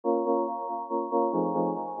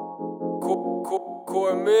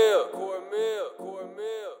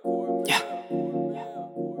Yeah.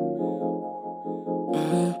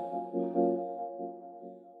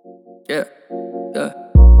 Yeah. Yeah.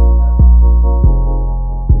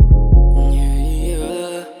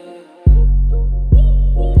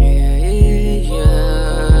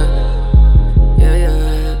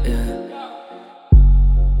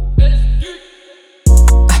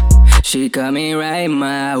 She coming right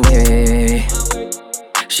my way.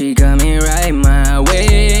 She coming right my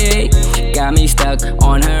way. Got me stuck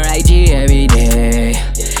on her IG every day.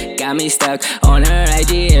 Got me stuck on her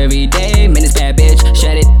IG every day. Man, this bad bitch,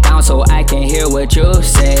 shut it down so I can hear what you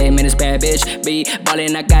say. Man, this bad bitch be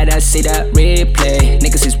ballin', I gotta see the replay.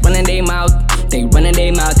 Niggas is running they mouth, they running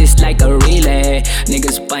they mouth, it's like a relay.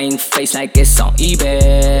 Niggas buying face like it's on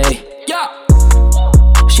eBay. Yeah.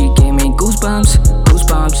 She gave me goosebumps,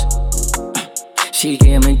 goosebumps. She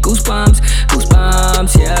gave me goosebumps,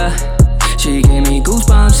 goosebumps, yeah. She gave me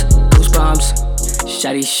goosebumps, goosebumps.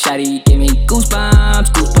 Shawty, shawty, give me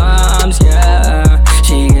goosebumps, goosebumps, yeah.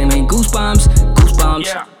 She gave me goosebumps,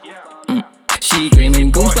 goosebumps. She gave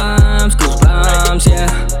me goosebumps, goosebumps,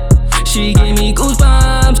 yeah. She gave me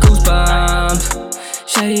goosebumps, goosebumps.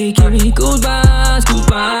 Shawty, give me goosebumps,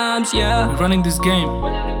 goosebumps, yeah. We're running this game.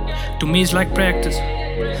 To me it's like practice.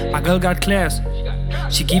 My girl got class.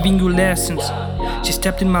 She giving you lessons. She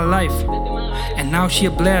stepped in my life, and now she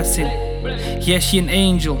a blessing. Yeah, she an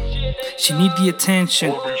angel. She need the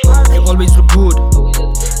attention. You always look good.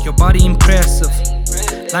 Your body impressive.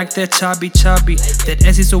 Like that chubby, that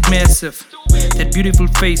ass is so massive. That beautiful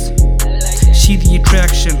face, she the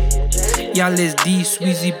attraction. Yeah, L.S.D,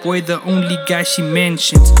 Sweezy boy, the only guy she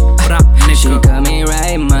mentions. What up, nigga? She coming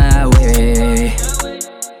right my way.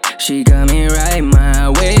 She coming right my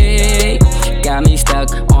way. Got me stuck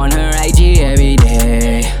on her IG every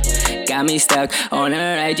day. Got me stuck on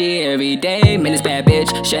her IG every day. Man, this bad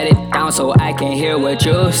bitch, shut it down so I can hear what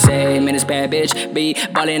you say. Man, this bad bitch be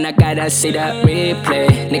ballin', I gotta see the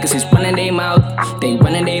replay. Niggas is running they mouth, they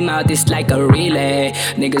running they mouth, it's like a relay.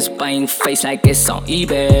 Niggas buying face like it's on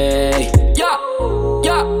eBay. Yeah,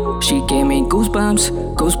 yeah. She gave me goosebumps,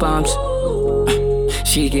 goosebumps.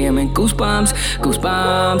 She gave me goosebumps,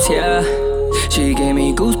 goosebumps, yeah. She gave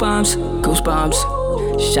me goosebumps, goosebumps.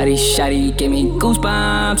 Shawty, shawty, give me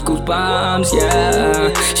goosebumps, goosebumps,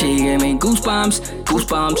 yeah. She gave me goosebumps,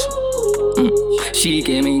 goosebumps. She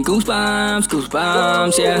gave me goosebumps,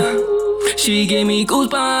 goosebumps, yeah. She gave me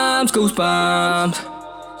goosebumps, goosebumps.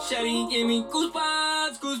 Shawty gave me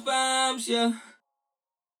goosebumps, goosebumps, yeah.